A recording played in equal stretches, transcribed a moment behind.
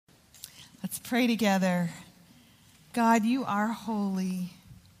Let's pray together. God, you are holy.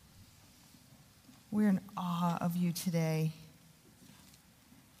 We're in awe of you today.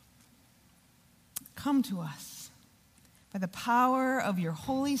 Come to us by the power of your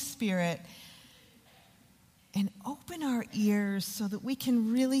Holy Spirit and open our ears so that we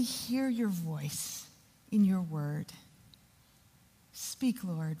can really hear your voice in your word. Speak,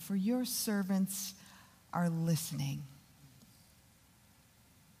 Lord, for your servants are listening.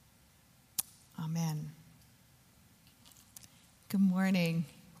 Amen. Good morning.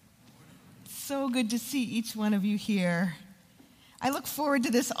 So good to see each one of you here. I look forward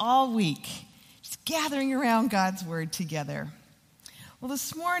to this all week, just gathering around God's word together. Well,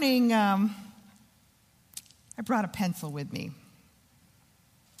 this morning, I brought a pencil with me.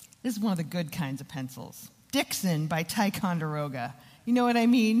 This is one of the good kinds of pencils. Dixon by Ticonderoga. You know what I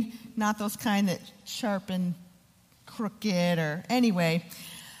mean? Not those kind that sharpen crooked or anyway.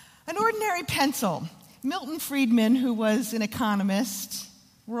 An ordinary pencil. Milton Friedman, who was an economist,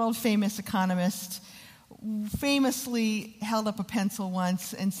 world-famous economist, famously held up a pencil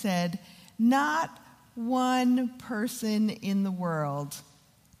once and said, "Not one person in the world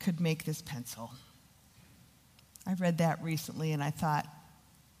could make this pencil." I read that recently and I thought,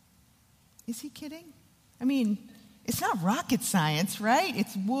 is he kidding? I mean, it's not rocket science, right?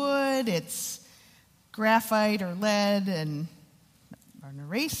 It's wood, it's graphite or lead and an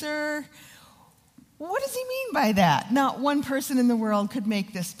eraser. What does he mean by that? Not one person in the world could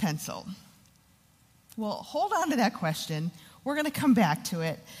make this pencil. Well, hold on to that question. We're going to come back to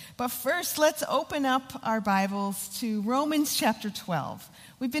it. But first, let's open up our Bibles to Romans chapter 12.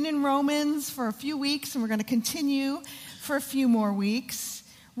 We've been in Romans for a few weeks, and we're going to continue for a few more weeks.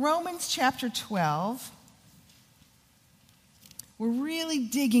 Romans chapter 12. We're really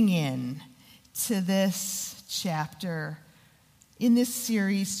digging in to this chapter in this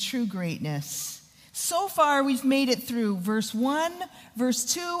series, True Greatness. So far, we've made it through verse 1, verse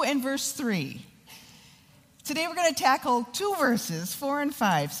 2, and verse 3. Today, we're going to tackle two verses, 4 and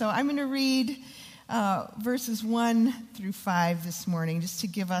 5. So I'm going to read verses 1 through 5 this morning, just to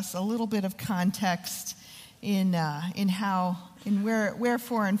give us a little bit of context in where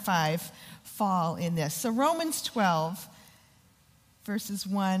 4 and 5 fall in this. So Romans 12, verses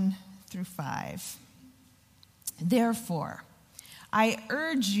 1 through 5. Therefore, I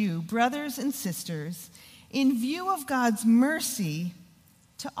urge you, brothers and sisters, in view of God's mercy,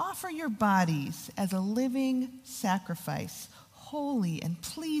 to offer your bodies as a living sacrifice, holy and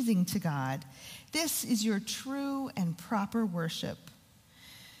pleasing to God. This is your true and proper worship.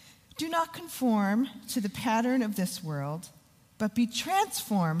 Do not conform to the pattern of this world, but be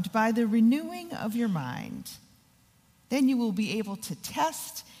transformed by the renewing of your mind. Then you will be able to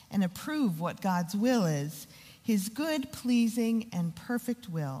test and approve what God's will is, his good, pleasing, and perfect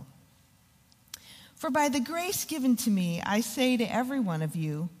will. For by the grace given to me, I say to every one of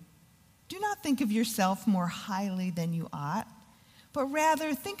you, do not think of yourself more highly than you ought, but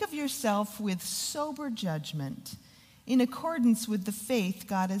rather think of yourself with sober judgment, in accordance with the faith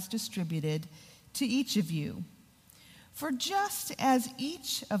God has distributed to each of you. For just as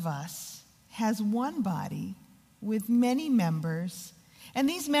each of us has one body with many members, and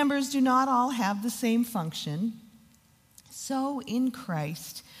these members do not all have the same function, so in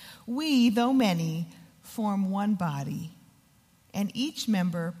Christ, we, though many, form one body, and each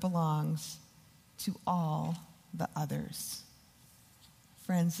member belongs to all the others.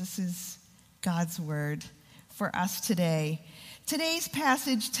 Friends, this is God's word for us today. Today's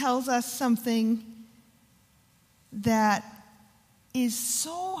passage tells us something that is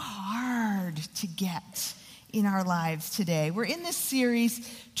so hard to get in our lives today. We're in this series,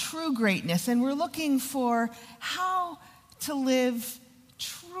 True Greatness, and we're looking for how to live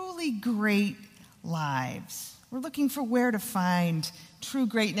truly great lives. We're looking for where to find true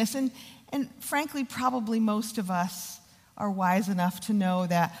greatness. And frankly, probably most of us are wise enough to know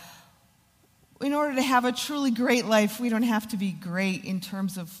that in order to have a truly great life, we don't have to be great in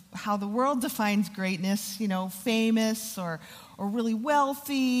terms of how the world defines greatness, famous or really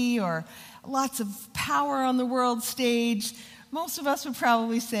wealthy or lots of power on the world stage. Most of us would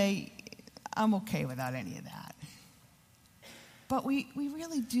probably say, I'm okay without any of that. But we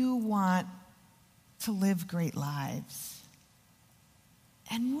really do want to live great lives.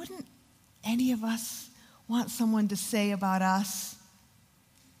 And wouldn't any of us want someone to say about us,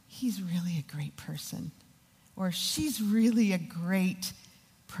 he's really a great person, or she's really a great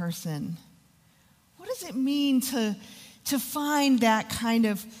person? What does it mean to find that kind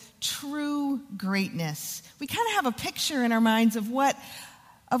of true greatness? We kind of have a picture in our minds of what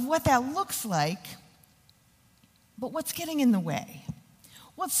that looks like, but what's getting in the way?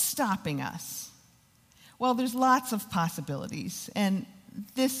 What's stopping us? Well, there's lots of possibilities, and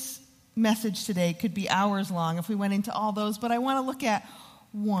this message today could be hours long if we went into all those, but I want to look at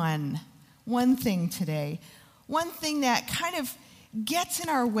one thing today, one thing that kind of gets in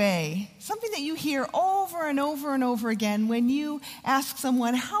our way, something that you hear over and over and over again when you ask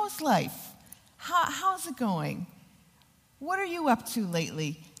someone, how's life? How's it going? What are you up to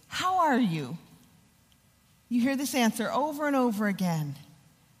lately? How are you? You hear this answer over and over again.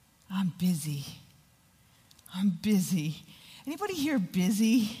 I'm busy. Anybody here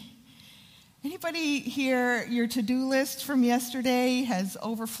busy? Anybody here, your to-do list from yesterday has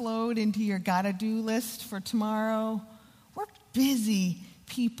overflowed into your gotta-do list for tomorrow? We're busy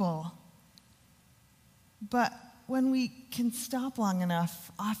people. But when we can stop long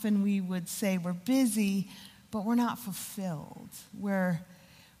enough, often we would say we're busy, but we're not fulfilled. We're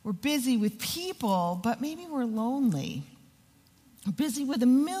busy with people, but maybe we're lonely. We're busy with a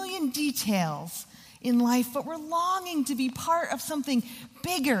million details in life, but we're longing to be part of something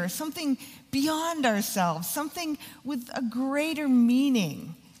bigger, something beyond ourselves, something with a greater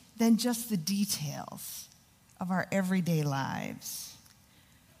meaning than just the details of our everyday lives.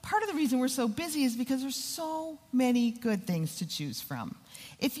 Part of the reason we're so busy is because there's so many good things to choose from.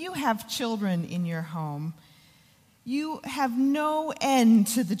 If you have children in your home, you have no end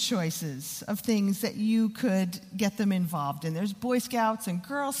to the choices of things that you could get them involved in. There's Boy Scouts and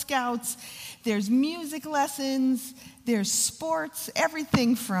Girl Scouts, there's music lessons, there's sports,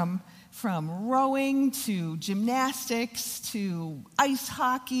 everything from rowing to gymnastics to ice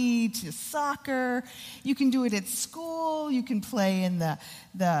hockey to soccer. You can do it at school, you can play in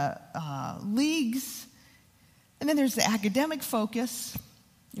the leagues. And then there's the academic focus.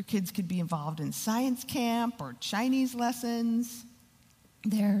 Your kids could be involved in science camp or Chinese lessons.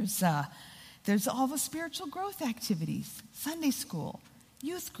 There's all the spiritual growth activities, Sunday school,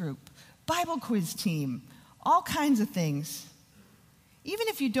 youth group, Bible quiz team, all kinds of things. Even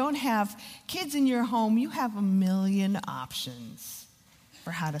if you don't have kids in your home, you have a million options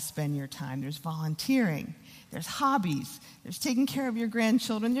for how to spend your time. There's volunteering, there's hobbies, there's taking care of your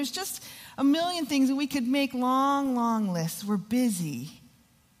grandchildren. There's just a million things, and we could make long, long lists. We're busy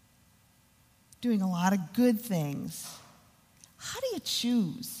doing a lot of good things. How do you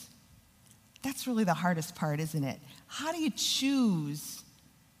choose? That's really the hardest part, isn't it? How do you choose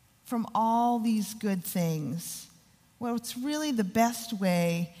from all these good things? Well, it's really the best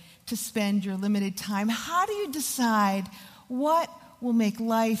way to spend your limited time. How do you decide what will make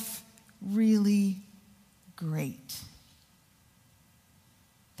life really great?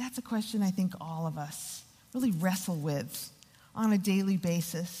 That's a question I think all of us really wrestle with on a daily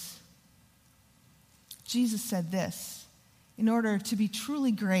basis. Jesus said this: in order to be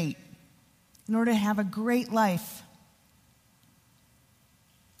truly great, in order to have a great life,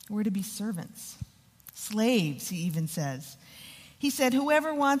 we're to be servants. Slaves, he even says. He said,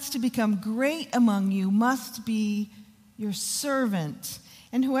 whoever wants to become great among you must be your servant,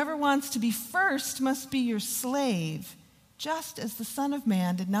 and whoever wants to be first must be your slave, just as the Son of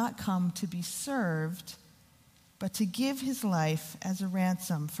Man did not come to be served, but to give his life as a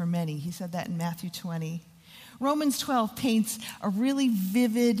ransom for many. He said that in Matthew 20. Romans 12 paints a really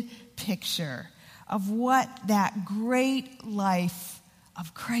vivid picture of what that great life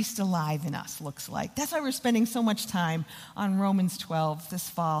of Christ alive in us looks like. That's why we're spending so much time on Romans 12 this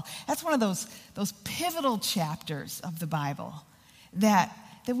fall. That's one of those pivotal chapters of the Bible that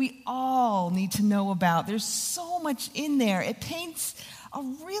we all need to know about. There's so much in there. It paints a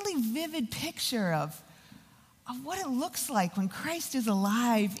really vivid picture of what it looks like when Christ is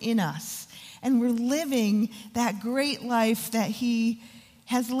alive in us and we're living that great life that he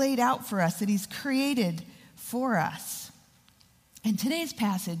has laid out for us, that he's created for us. In today's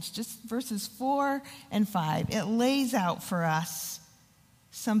passage, just verses 4 and 5, it lays out for us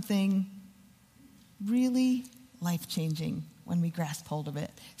something really life-changing when we grasp hold of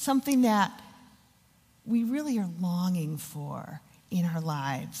it, something that we really are longing for in our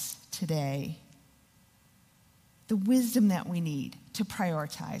lives today. The wisdom that we need to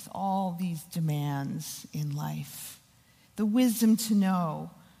prioritize all these demands in life. The wisdom to know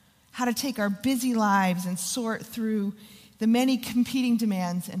how to take our busy lives and sort through the many competing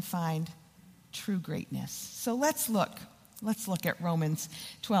demands and find true greatness. So let's look at Romans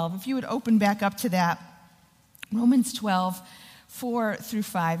 12. If you would open back up to that, Romans 12, 4 through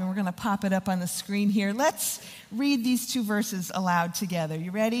 5, and we're going to pop it up on the screen here. Let's read these two verses aloud together.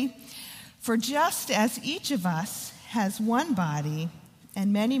 You ready? For just as each of us has one body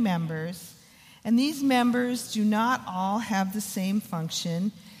and many members, and these members do not all have the same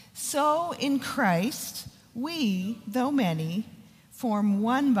function, so in Christ we, though many, form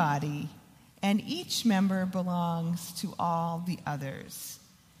one body, and each member belongs to all the others.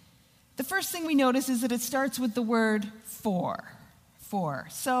 The first thing we notice is that it starts with the word for.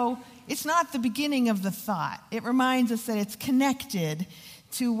 So it's not the beginning of the thought. It reminds us that it's connected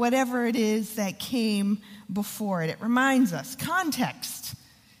to whatever it is that came before it. It reminds us context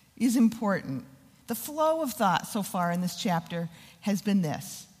is important. The flow of thought so far in this chapter has been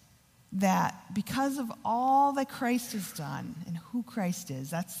this, that because of all that Christ has done and who Christ is,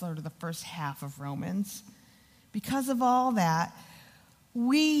 that's sort of the first half of Romans, because of all that,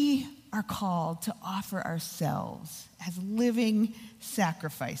 we are called to offer ourselves as living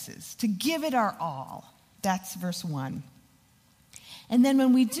sacrifices, to give it our all. That's verse 1. And then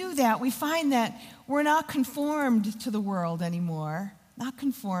when we do that, we find that we're not conformed to the world anymore. Not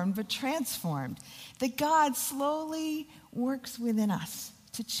conformed, but transformed. That God slowly works within us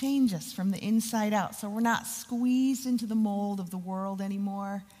to change us from the inside out. So we're not squeezed into the mold of the world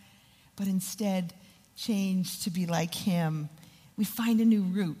anymore, but instead changed to be like him. We find a new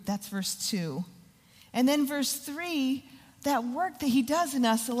root. That's verse 2. And then verse 3, that work that he does in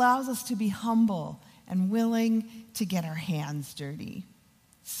us allows us to be humble and willing to get our hands dirty.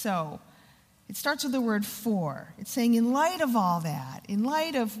 So it starts with the word for. It's saying in light of all that, in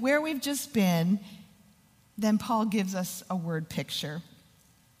light of where we've just been, then Paul gives us a word picture,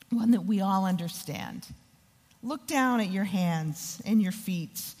 one that we all understand. Look down at your hands and your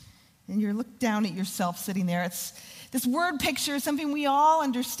feet, and you look down at yourself sitting there. It's this word picture is something we all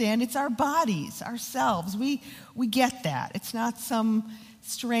understand. It's our bodies, ourselves. We get that. It's not some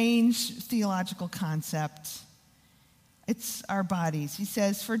strange theological concept. It's our bodies. He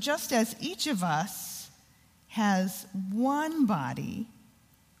says, for just as each of us has one body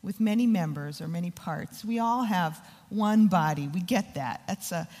with many members or many parts, we all have one body. We get that.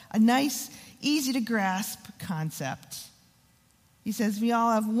 That's a nice, easy to grasp concept. He says we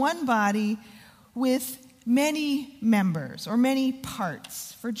all have one body with many members or many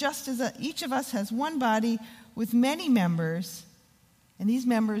parts. For just as each of us has one body with many members, and these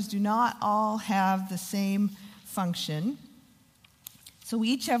members do not all have the same function. So we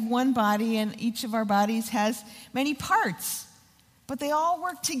each have one body, and each of our bodies has many parts, but they all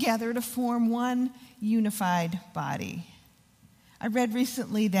work together to form one unified body. I read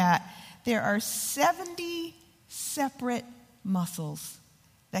recently that there are 70 separate muscles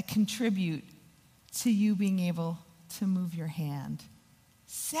that contribute to you being able to move your hand.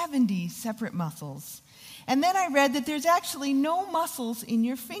 70 separate muscles. And then I read that there's actually no muscles in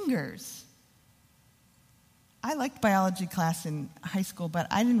your fingers. I liked biology class in high school, but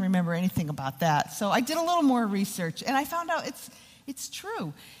I didn't remember anything about that. So I did a little more research, and I found out it's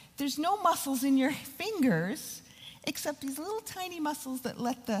true. There's no muscles in your fingers except these little tiny muscles that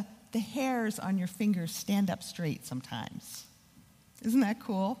let the hairs on your fingers stand up straight sometimes. Isn't that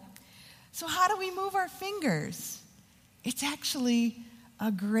cool? So how do we move our fingers? It's actually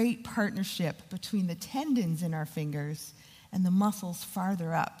a great partnership between the tendons in our fingers and the muscles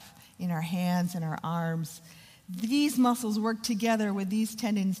farther up in our hands and our arms. These muscles work together with these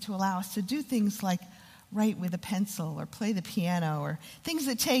tendons to allow us to do things like write with a pencil or play the piano or things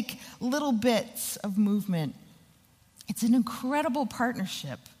that take little bits of movement. It's an incredible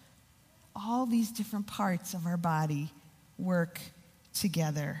partnership. All these different parts of our body work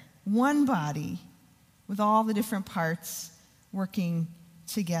together. One body with all the different parts working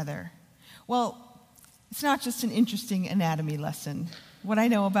together. Well, it's not just an interesting anatomy lesson. What I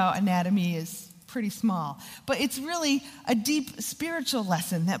know about anatomy is pretty small, but it's really a deep spiritual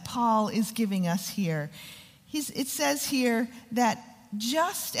lesson that Paul is giving us here. It says here that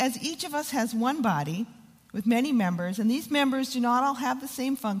just as each of us has one body with many members, and these members do not all have the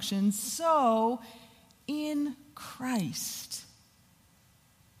same functions, so in Christ,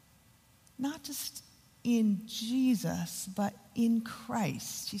 not just in Jesus, but in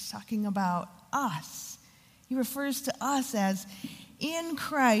Christ. He's talking about us. He refers to us as in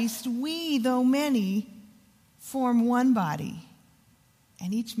Christ, we, though many, form one body,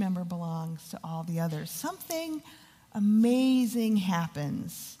 and each member belongs to all the others. Something amazing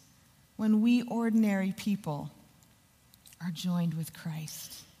happens when we ordinary people are joined with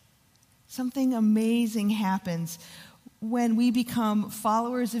Christ. Something amazing happens when we become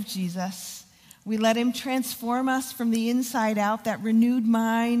followers of Jesus. We let him transform us from the inside out, that renewed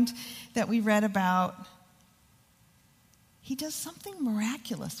mind that we read about. He does something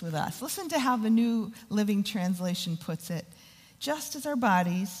miraculous with us. Listen to how the New Living Translation puts it. Just as our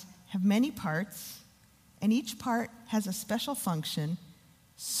bodies have many parts, and each part has a special function,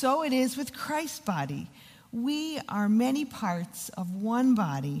 so it is with Christ's body. We are many parts of one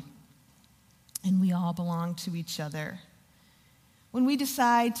body, and we all belong to each other. When we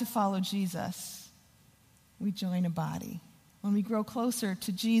decide to follow Jesus, we join a body. When we grow closer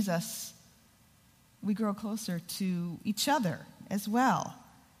to Jesus, we grow closer to each other as well.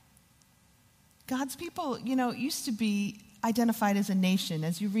 God's people, used to be identified as a nation.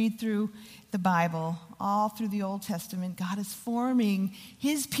 As you read through the Bible, all through the Old Testament, God is forming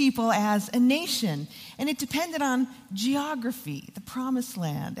his people as a nation. And it depended on geography, the promised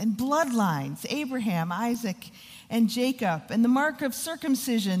land, and bloodlines, Abraham, Isaac, and Jacob, and the mark of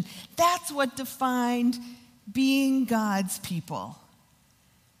circumcision. That's what defined being God's people.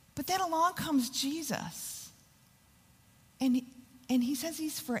 But then along comes Jesus. And he says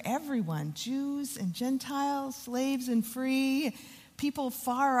he's for everyone, Jews and Gentiles, slaves and free, people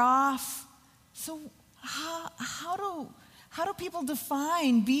far off. So how do people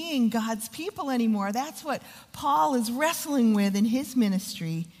define being God's people anymore? That's what Paul is wrestling with in his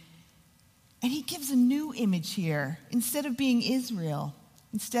ministry. And he gives a new image here. Instead of being Israel,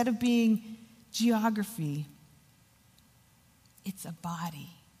 instead of being geography, it's a body,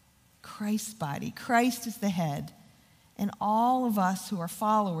 Christ's body. Christ is the head. And all of us who are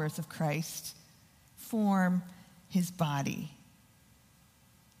followers of Christ form his body.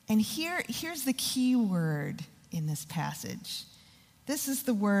 And here's the key word in this passage. This is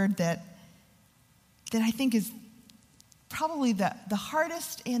the word that I think is probably the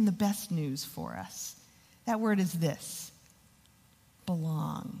hardest and the best news for us. That word is this: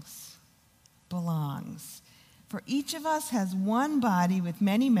 belongs. Belongs. For each of us has one body with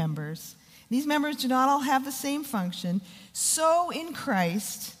many members. These members do not all have the same function. So in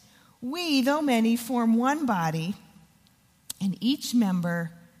Christ, we, though many, form one body, and each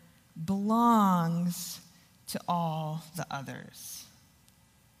member belongs to all the others.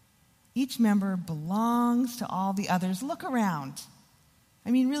 Each member belongs to all the others. Look around.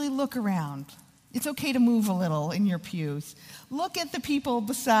 Really look around. It's okay to move a little in your pews. Look at the people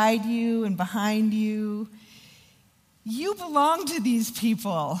beside you and behind you. You belong to these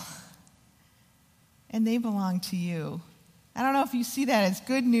people. And they belong to you. I don't know if you see that as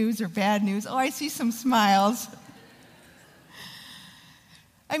good news or bad news. Oh, I see some smiles.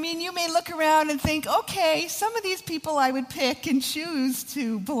 You may look around and think, okay, some of these people I would pick and choose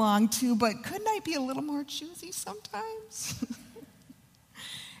to belong to, but couldn't I be a little more choosy sometimes?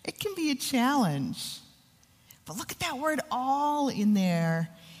 It can be a challenge. But look at that word all in there.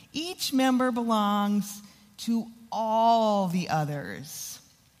 Each member belongs to all the others.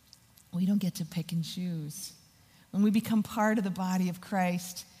 We don't get to pick and choose. When we become part of the body of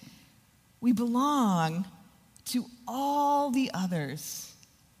Christ, we belong to all the others,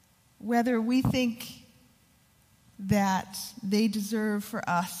 whether we think that they deserve for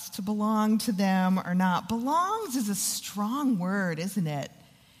us to belong to them or not. Belongs is a strong word, isn't it?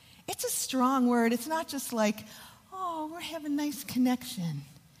 It's a strong word. It's not just like, oh, we're having a nice connection.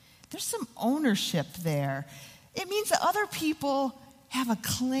 There's some ownership there. It means that other people have a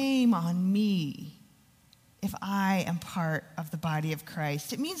claim on me if I am part of the body of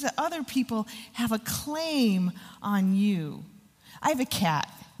Christ. It means that other people have a claim on you. I have a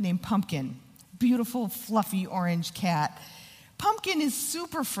cat named Pumpkin, beautiful, fluffy orange cat. Pumpkin is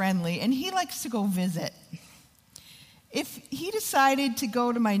super friendly, and he likes to go visit. If he decided to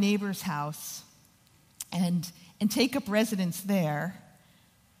go to my neighbor's house and take up residence there,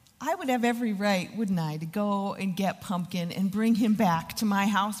 I would have every right, wouldn't I, to go and get Pumpkin and bring him back to my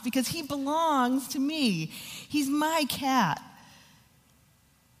house because he belongs to me. He's my cat.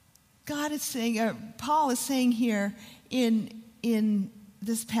 Paul is saying here in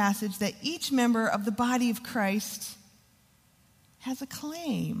this passage that each member of the body of Christ has a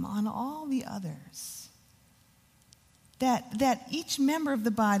claim on all the others. That each member of the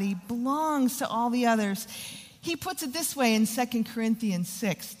body belongs to all the others. He puts it this way in 2 Corinthians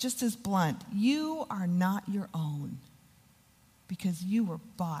 6, just as blunt. You are not your own because you were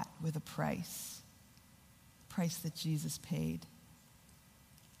bought with a price that Jesus paid.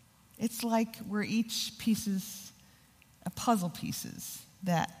 It's like we're each puzzle pieces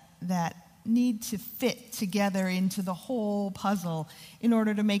that need to fit together into the whole puzzle in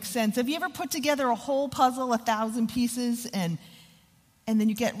order to make sense. Have you ever put together a whole puzzle, 1,000 pieces, and then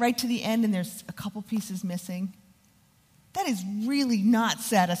you get right to the end and there's a couple pieces missing? That is really not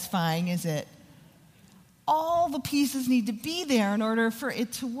satisfying, is it? All the pieces need to be there in order for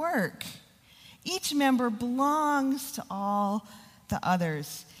it to work. Each member belongs to all the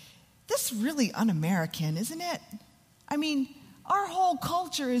others. This is really un-American, isn't it? Our whole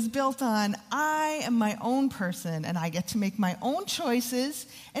culture is built on, I am my own person, and I get to make my own choices,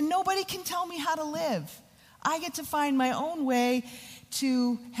 and nobody can tell me how to live. I get to find my own way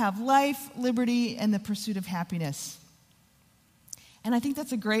to have life, liberty, and the pursuit of happiness. And I think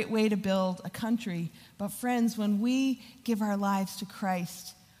that's a great way to build a country. But friends, when we give our lives to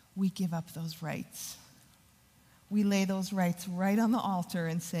Christ, we give up those rights. We lay those rights right on the altar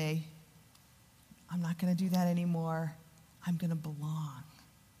and say, I'm not going to do that anymore. I'm going to belong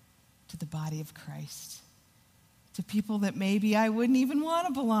to the body of Christ, to people that maybe I wouldn't even want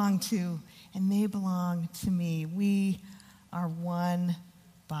to belong to, and they belong to me. We are one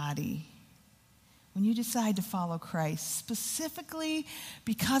body. When you decide to follow Christ, specifically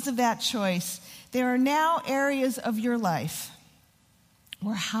because of that choice, there are now areas of your life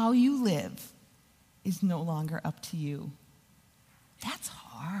where how you live is no longer up to you. That's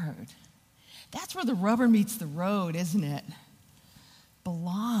hard. That's where the rubber meets the road, isn't it?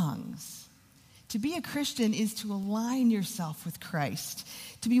 Belongs. To be a Christian is to align yourself with Christ,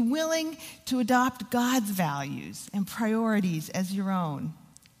 to be willing to adopt God's values and priorities as your own.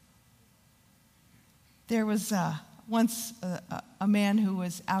 There was once a man who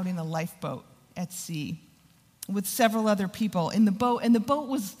was out in a lifeboat at sea with several other people in the boat, and the boat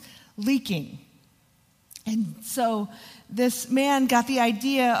was leaking. And so this man got the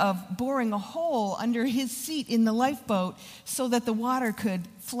idea of boring a hole under his seat in the lifeboat so that the water could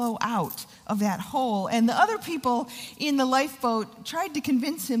flow out of that hole. And the other people in the lifeboat tried to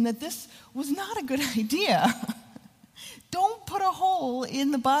convince him that this was not a good idea. Don't put a hole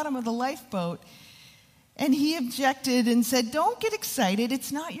in the bottom of the lifeboat. And he objected and said, don't get excited.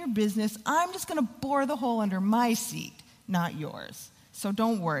 It's not your business. I'm just going to bore the hole under my seat, not yours. So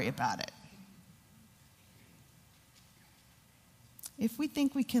don't worry about it. If we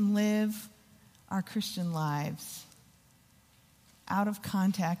think we can live our Christian lives out of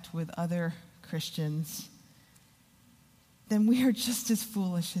contact with other Christians, then we are just as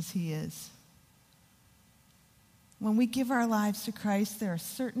foolish as he is. When we give our lives to Christ, there are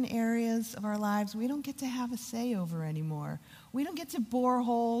certain areas of our lives we don't get to have a say over anymore. We don't get to bore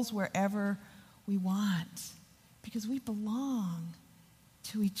holes wherever we want because we belong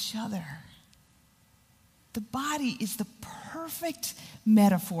to each other. The body is the perfect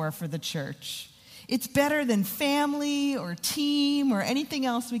metaphor for the church. It's better than family or team or anything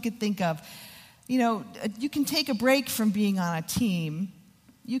else we could think of. You know, you can take a break from being on a team.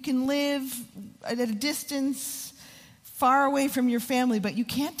 You can live at a distance far away from your family, but you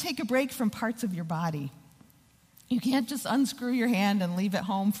can't take a break from parts of your body. You can't just unscrew your hand and leave it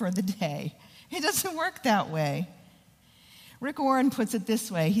home for the day. It doesn't work that way. Rick Warren puts it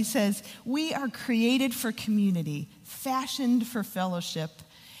this way. He says, we are created for community, fashioned for fellowship,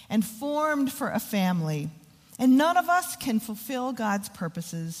 and formed for a family. And none of us can fulfill God's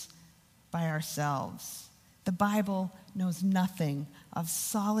purposes by ourselves. The Bible knows nothing of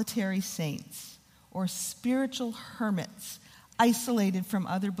solitary saints or spiritual hermits isolated from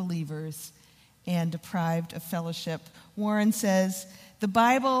other believers and deprived of fellowship. Warren says, the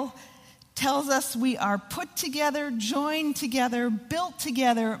Bible tells us we are put together, joined together, built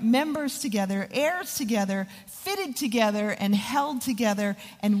together, members together, heirs together, fitted together, and held together,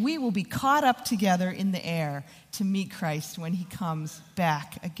 and we will be caught up together in the air to meet Christ when he comes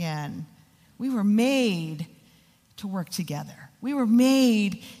back again. We were made to work together. We were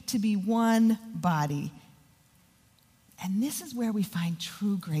made to be one body. And this is where we find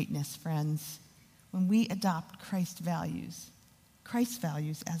true greatness, friends, when we adopt Christ's values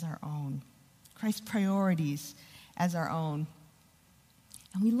as our own, Christ's priorities as our own.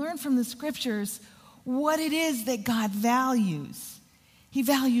 And we learn from the scriptures what it is that God values. He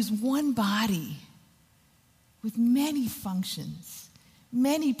values one body with many functions,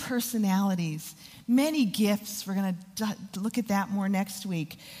 many personalities, many gifts. We're going to look at that more next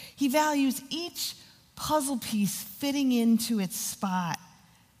week. He values each puzzle piece fitting into its spot.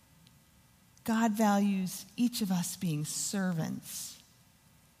 God values each of us being servants,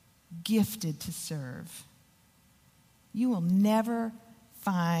 gifted to serve. You will never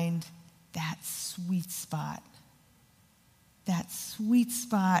find that sweet spot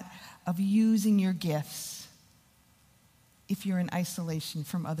of using your gifts if you're in isolation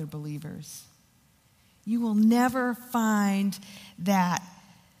from other believers. You will never find that.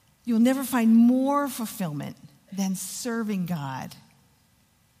 You'll never find more fulfillment than serving God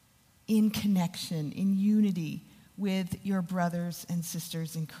in connection, in unity with your brothers and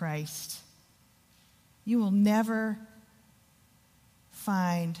sisters in Christ. You will never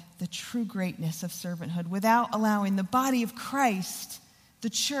find the true greatness of servanthood without allowing the body of Christ, the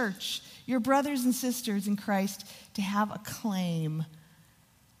church, your brothers and sisters in Christ, to have a claim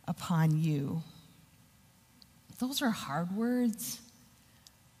upon you. Those are hard words,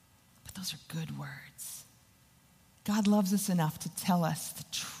 but those are good words. God loves us enough to tell us the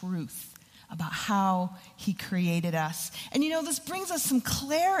truth about how he created us. And this brings us some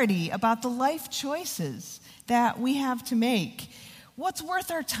clarity about the life choices that we have to make. What's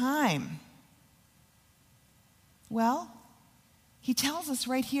worth our time? Well, he tells us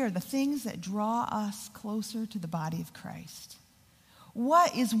right here the things that draw us closer to the body of Christ.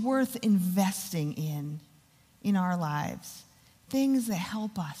 What is worth investing in our lives? Things that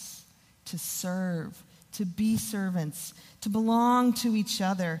help us to serve, to be servants, to belong to each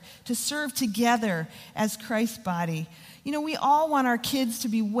other, to serve together as Christ's body. We all want our kids to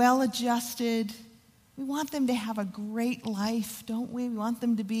be well-adjusted. We want them to have a great life, don't we? We want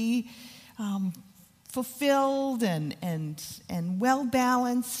them to be fulfilled and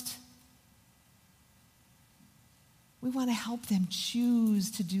well-balanced. We want to help them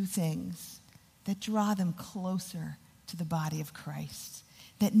choose to do things that draw them closer to the body of Christ,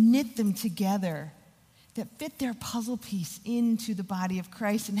 that knit them together, that fit their puzzle piece into the body of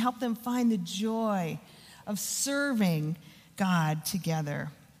Christ and help them find the joy of serving God together.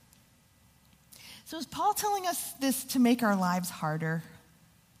 So is Paul telling us this to make our lives harder?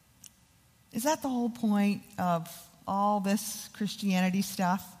 Is that the whole point of all this Christianity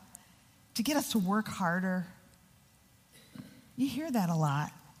stuff? To get us to work harder? You hear that a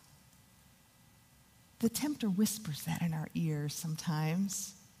lot. The tempter whispers that in our ears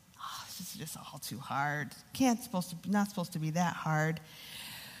sometimes. Oh, this is just all too hard. Not supposed to be that hard.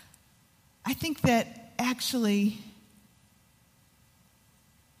 I think that actually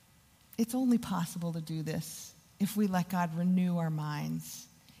it's only possible to do this if we let God renew our minds.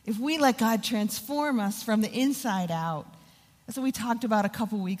 If we let God transform us from the inside out. That's what we talked about a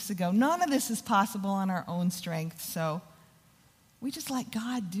couple weeks ago. None of this is possible on our own strength, so we just let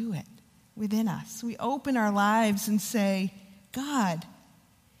God do it within us. We open our lives and say, God,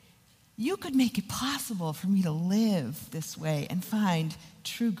 you could make it possible for me to live this way and find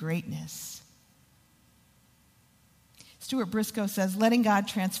true greatness. Stuart Briscoe says, letting God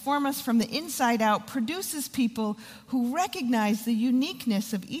transform us from the inside out produces people who recognize the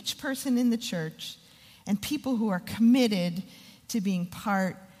uniqueness of each person in the church and people who are committed to being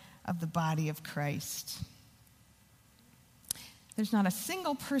part of the body of Christ. There's not a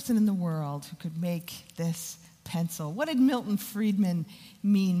single person in the world who could make this pencil. What did Milton Friedman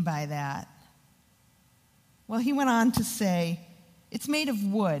mean by that? Well, he went on to say, it's made of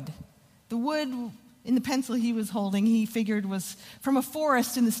wood. The wood in the pencil he was holding, he figured, was from a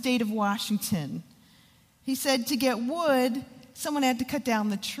forest in the state of Washington. He said to get wood, someone had to cut down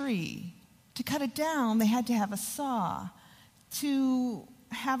the tree. To cut it down, they had to have a saw. To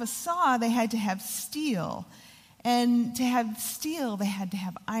have a saw, they had to have steel. And to have steel, they had to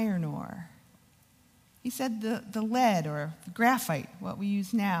have iron ore. He said the lead, or the graphite, what we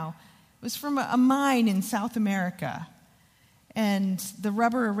use now, was from a mine in South America. And the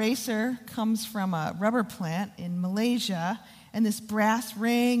rubber eraser comes from a rubber plant in Malaysia. And this brass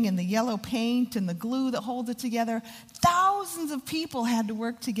ring and the yellow paint and the glue that holds it together, thousands of people had to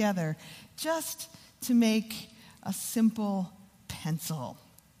work together just to make a simple pencil.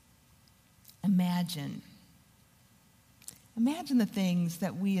 Imagine the things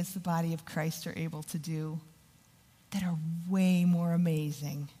that we as the body of Christ are able to do that are way more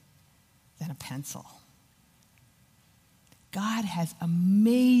amazing than a pencil. God has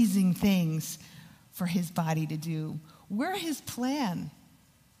amazing things for his body to do. We're his plan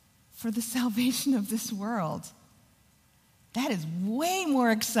for the salvation of this world. That is way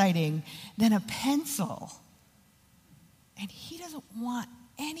more exciting than a pencil. And he doesn't want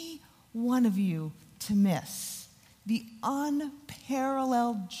any one of you to miss the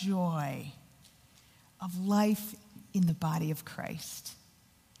unparalleled joy of life in the body of Christ.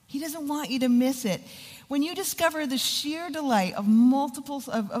 He doesn't want you to miss it. When you discover the sheer delight of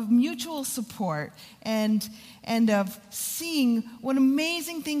mutual support and of seeing what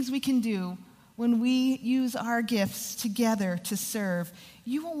amazing things we can do when we use our gifts together to serve,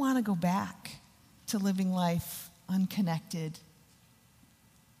 you will want to go back to living life unconnected,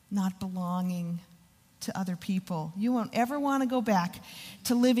 not belonging to other people. You won't ever want to go back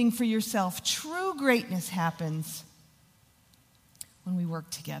to living for yourself. True greatness happens when we work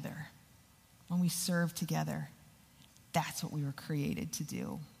together, when we serve together. That's what we were created to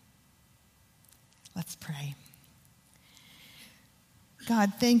do. Let's pray.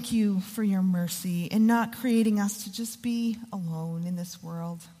 God, thank you for your mercy in not creating us to just be alone in this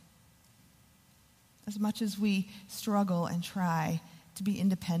world. As much as we struggle and try to be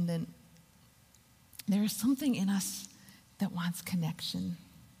independent, there is something in us that wants connection.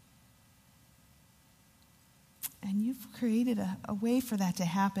 And you've created a way for that to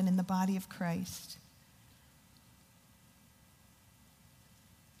happen in the body of Christ.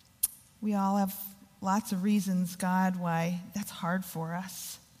 We all have lots of reasons, God, why that's hard for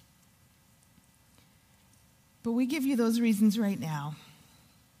us. But we give you those reasons right now.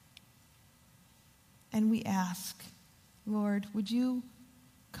 And we ask, Lord, would you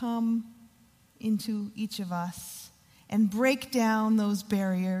come into each of us and break down those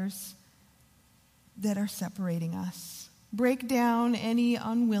barriers that are separating us. Break down any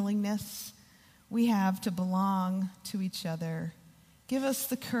unwillingness we have to belong to each other. Give us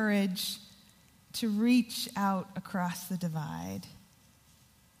the courage to reach out across the divide,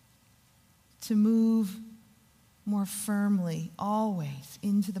 to move more firmly, always,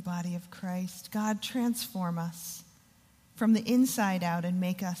 into the body of Christ. God, transform us from the inside out and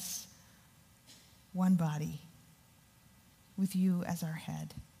make us one body with you as our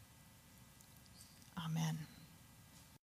head. Amen.